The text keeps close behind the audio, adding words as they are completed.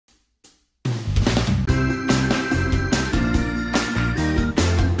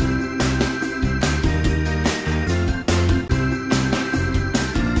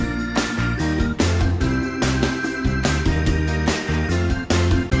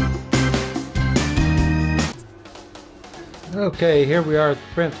Okay, here we are at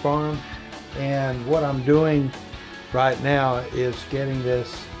the print farm, and what I'm doing right now is getting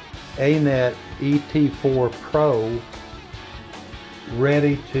this Anet ET4 PRO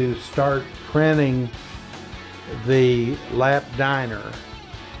ready to start printing the lap diner,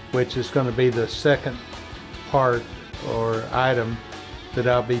 which is going to be the second part or item that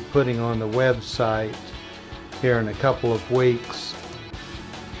I'll be putting on the website here in a couple of weeks.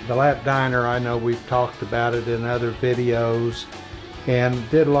 The lap diner, I know we've talked about it in other videos and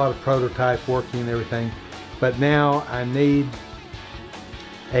did a lot of prototype working and everything, but now I need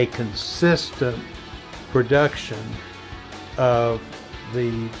a consistent production of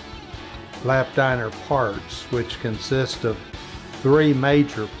the lap diner parts, which consist of three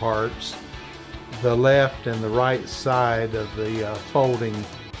major parts: the left and the right side of the folding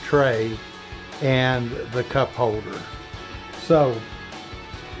tray and the cup holder. So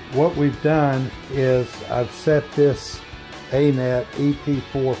what we've done is I've set this Anet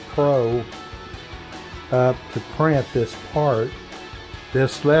ET4 PRO up to print this part.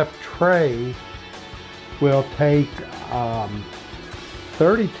 This left tray will take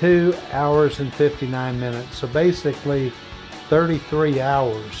 32 hours and 59 minutes, so basically 33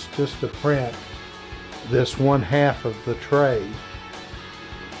 hours just to print this one half of the tray.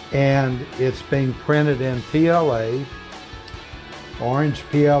 And it's being printed in PLA, orange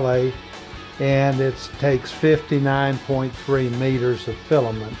PLA, and it takes 59.3 meters of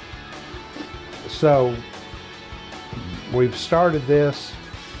filament. So we've started this,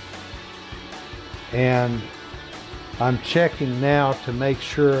 and I'm checking now to make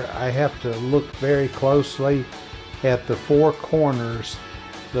sure. I have to look very closely at the four corners.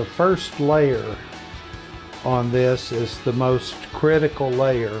 The first layer on this is the most critical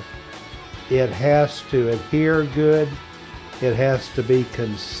layer. It has to adhere good. It has to be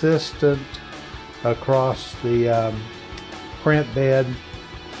consistent across the print bed.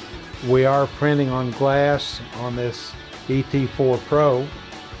 We are printing on glass on this ET4 PRO,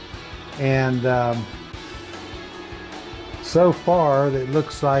 and so far it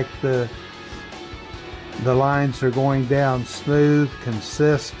looks like the lines are going down smooth,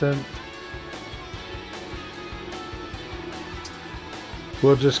 consistent.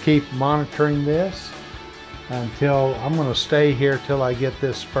 We'll just keep monitoring this until I'm going to stay here till I get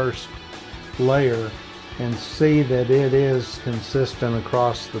this first layer and see that it is consistent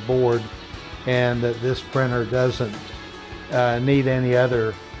across the board and that this printer doesn't need any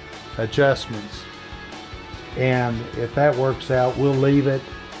other adjustments. And if that works out, we'll leave it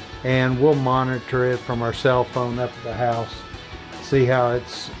and we'll monitor it from our cell phone up at the house, see how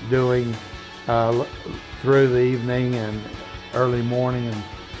it's doing through the evening and early morning and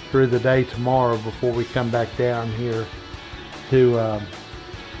through the day tomorrow before we come back down here to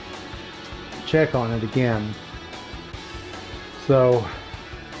check on it again. So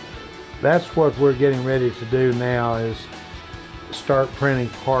that's what we're getting ready to do now, is start printing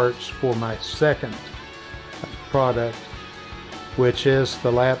parts for my second product, which is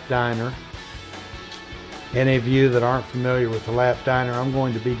the lap diner. Any of you that aren't familiar with the lap diner, I'm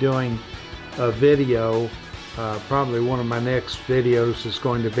going to be doing a video. Probably one of my next videos is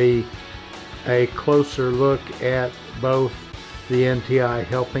going to be a closer look at both the NTI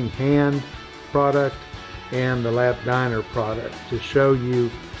helping hand product and the lap diner product, to show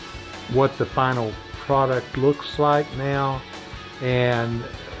you what the final product looks like now and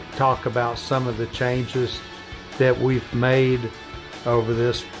talk about some of the changes that we've made over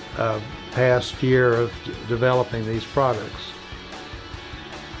this past year of developing these products.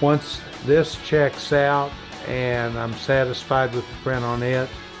 Once this checks out and I'm satisfied with the print on it,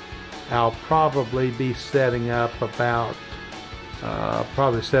 I'll probably be setting up about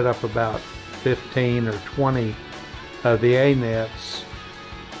set up about 15 or 20 of the Anets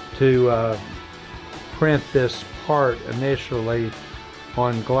to print this part initially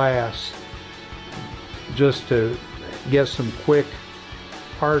on glass, just to get some quick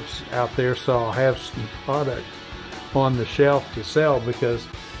parts out there, so I'll have some product on the shelf to sell. Because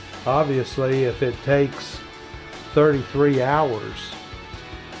obviously if it takes 33 hours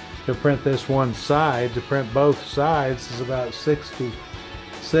to print this one side, to print both sides is about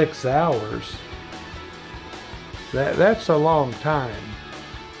 66 hours. That's a long time.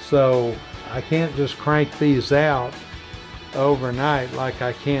 So I can't just crank these out overnight like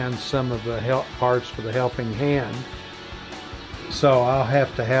I can some of the parts for the helping hand. So I'll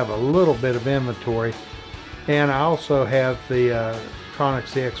have to have a little bit of inventory. And I also have the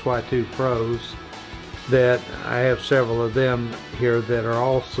Tronix XY2 Pros that I have several of them here that are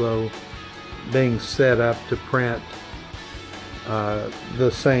also being set up to print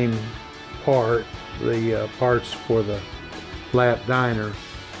the same part, the parts for the lap diner.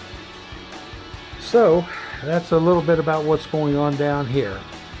 So that's a little bit about what's going on down here.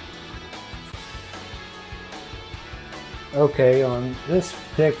 Okay, on this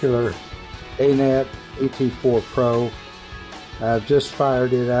particular Anet ET4 PRO, I've just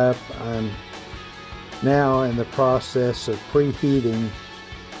fired it up. I'm now in the process of preheating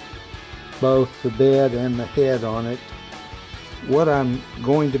both the bed and the head on it. What I'm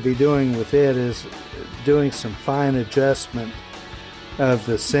going to be doing with it is doing some fine adjustment of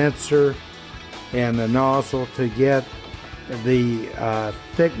the sensor and the nozzle to get the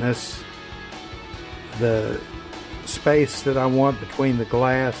thickness, the space that I want between the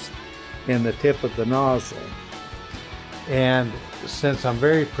glass and the tip of the nozzle. And since I'm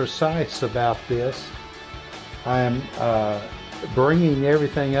very precise about this, I'm bringing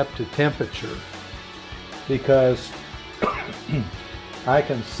everything up to temperature, because I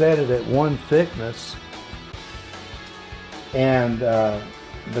can set it at one thickness, and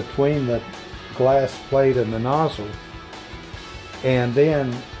between the glass plate and the nozzle, and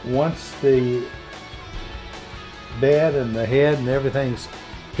then once the bed and the head and everything's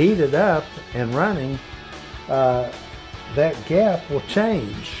heated up and running, that gap will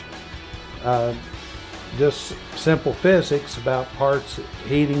change. Just simple physics about parts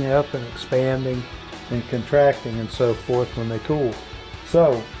heating up and expanding and contracting and so forth when they cool.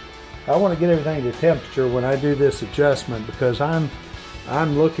 So I want to get everything to temperature when I do this adjustment, because I'm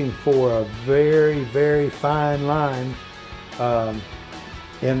looking for a very, very fine line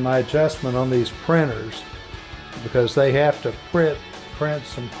in my adjustment on these printers, because they have to print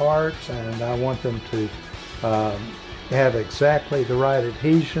some parts, and I want them to have exactly the right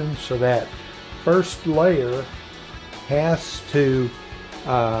adhesion, so that first layer has to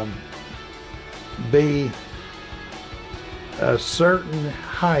be a certain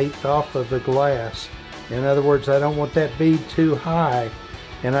height off of the glass. In other words, I don't want that bead too high,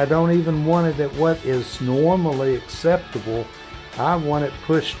 and I don't even want it at what is normally acceptable. I want it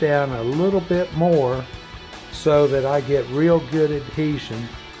pushed down a little bit more so that I get real good adhesion,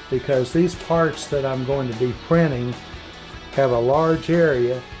 because these parts that I'm going to be printing have a large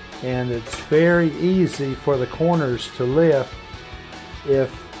area, and it's very easy for the corners to lift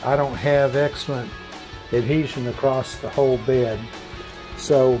if I don't have excellent adhesion across the whole bed.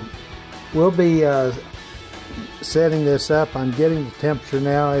 So we'll be setting this up. I'm getting the temperature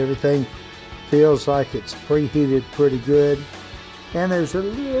now. Everything feels like it's preheated pretty good, and there's a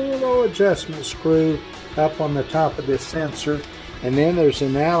little adjustment screw up on the top of this sensor, and then there's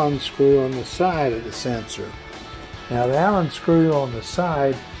an Allen screw on the side of the sensor. Now the Allen screw on the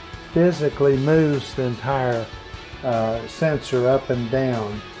side physically moves the entire sensor up and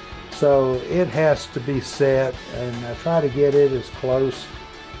down, so it has to be set, and I try to get it as close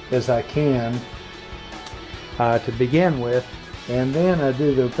as I can to begin with, and then I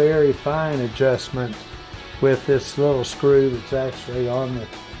do the very fine adjustment with this little screw that's actually on the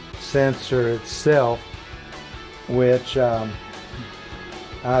sensor itself, which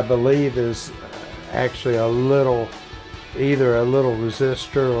I believe is actually a little, either a little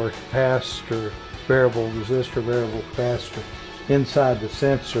resistor or capacitor, variable resistor, variable capacitor inside the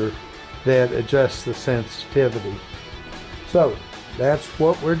sensor that adjusts the sensitivity. So that's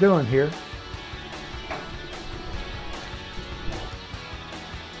what we're doing here.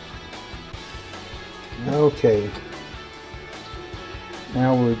 Okay,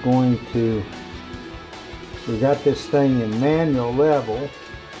 now we're going to, we got this thing in manual level,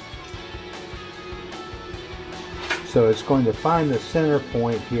 so it's going to find the center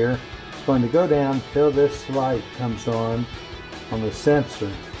point here. It's going to go down till this light comes on the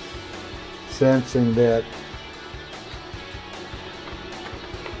sensor, sensing that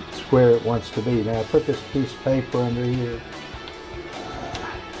it's where it wants to be. Now I put this piece of paper under here.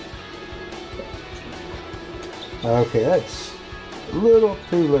 Okay, that's a little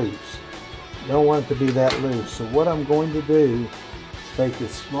too loose. Don't want it to be that loose. So what I'm going to do is take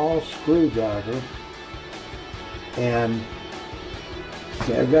this small screwdriver, and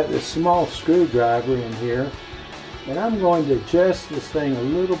see, I've got this small screwdriver in here, and I'm going to adjust this thing a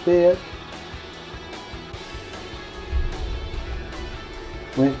little bit.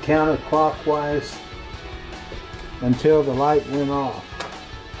 Went counterclockwise until the light went off.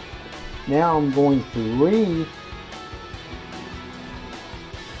 Now I'm going to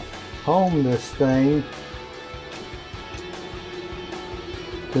home this thing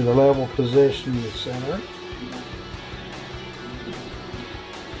to the level position in the center.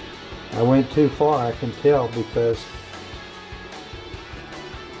 I went too far, I can tell, because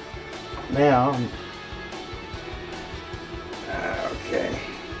now okay.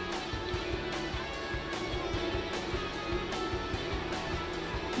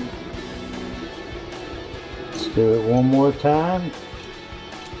 do it one more time.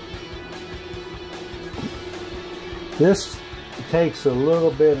 This takes a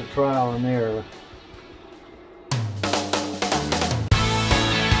little bit of trial and error.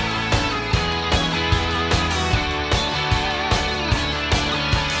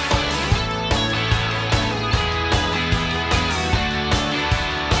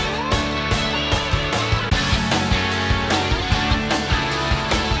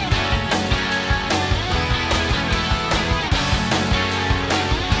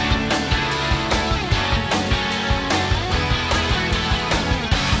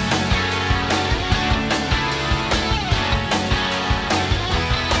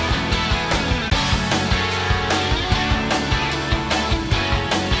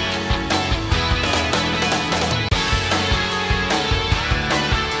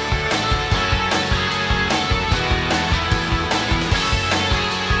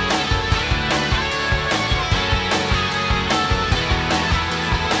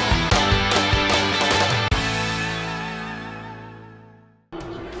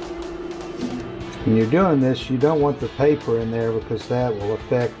 When you're doing this, you don't want the paper in there because that will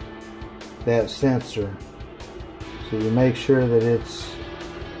affect that sensor. So you make sure that it's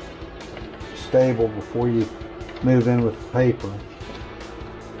stable before you move in with the paper.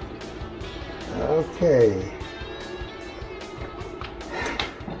 Okay.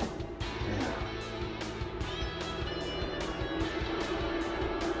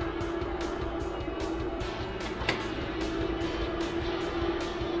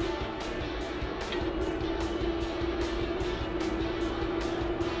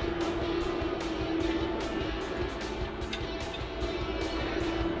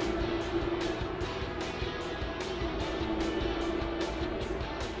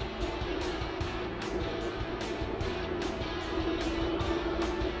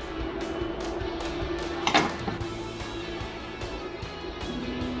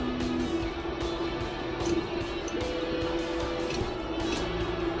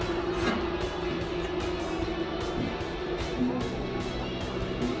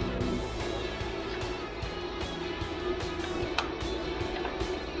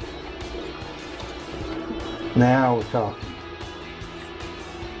 Now we're talking.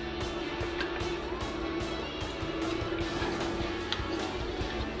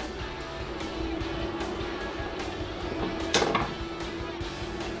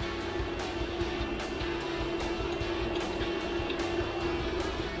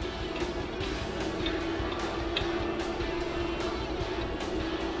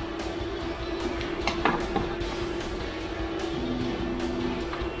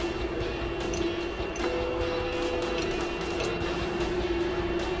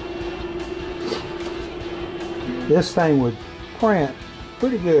 This thing would print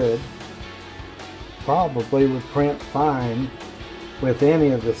pretty good, probably would print fine with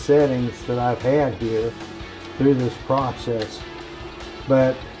any of the settings that I've had here through this process.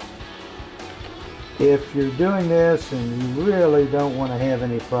 But if you're doing this and you really don't want to have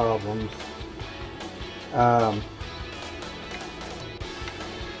any problems,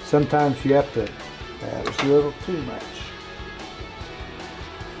 sometimes you have to, that was a little too much.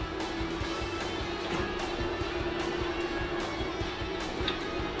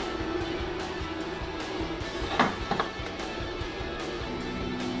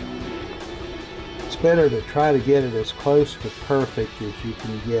 Better to try to get it as close to perfect as you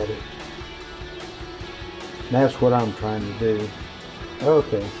can get it. And that's what I'm trying to do.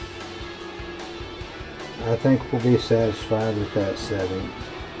 Okay. I think we'll be satisfied with that setting.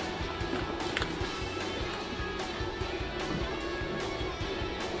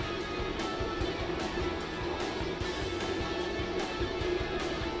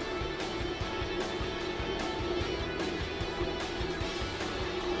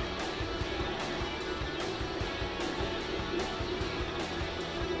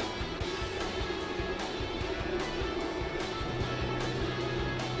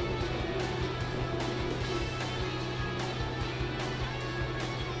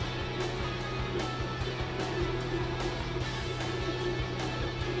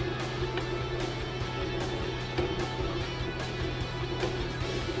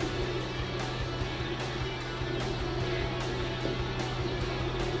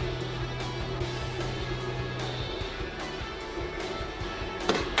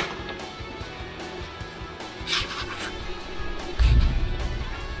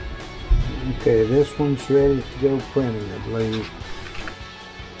 Okay, this one's ready to go printing, I believe.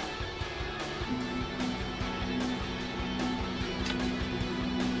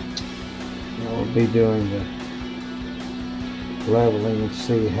 Now we'll be doing the leveling and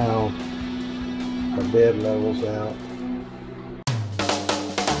see how our bed levels out.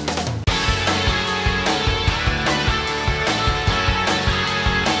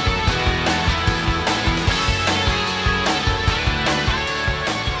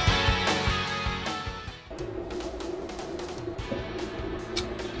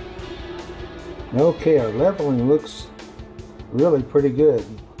 Okay, our leveling looks really pretty good.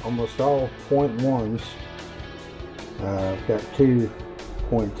 Almost all 0.1s. I've got 2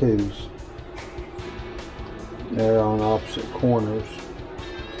 0.2s. They're on opposite corners.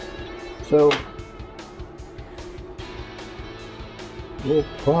 So we'll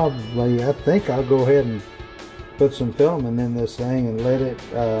probably, I think I'll go ahead and put some filament in this thing and let it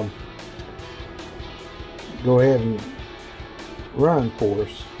go ahead and run for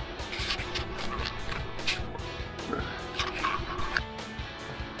us.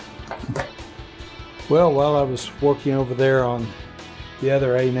 Well, while I was working over there on the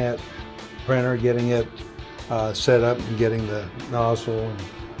other Anet printer, getting it set up and getting the nozzle and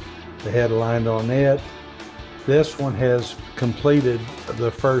the head aligned on it, this one has completed the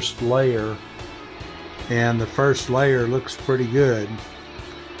first layer, and the first layer looks pretty good.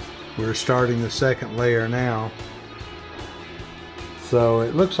 We're starting the second layer now. So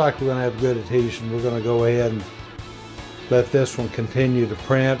it looks like we're going to have good adhesion. We're going to go ahead and let this one continue to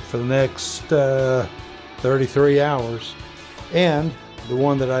print for the next 33 hours. And the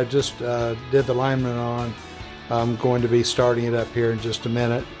one that I just did the alignment on, I'm going to be starting it up here in just a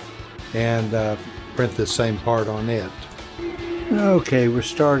minute and print the same part on it. Okay, we're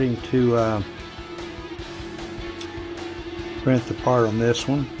starting to print the part on this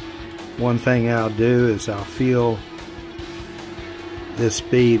one. One thing I'll do is I'll feel this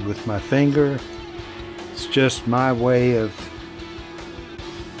bead with my finger. It's just my way of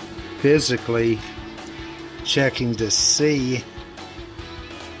physically checking to see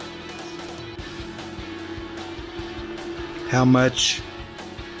how much,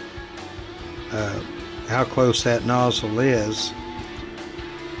 how close that nozzle is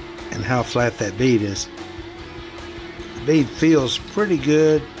and how flat that bead is. The bead feels pretty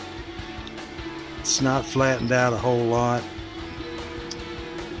good. It's not flattened out a whole lot.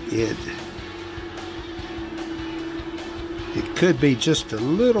 It could be just a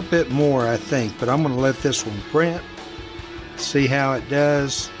little bit more, I think, but I'm going to let this one print, see how it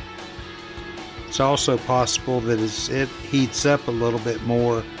does. It's also possible that as it heats up a little bit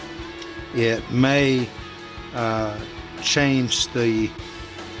more, it may change the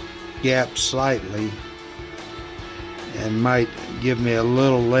gap slightly and might give me a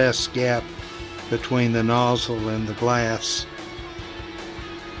little less gap between the nozzle and the glass.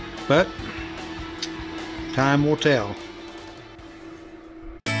 But time will tell.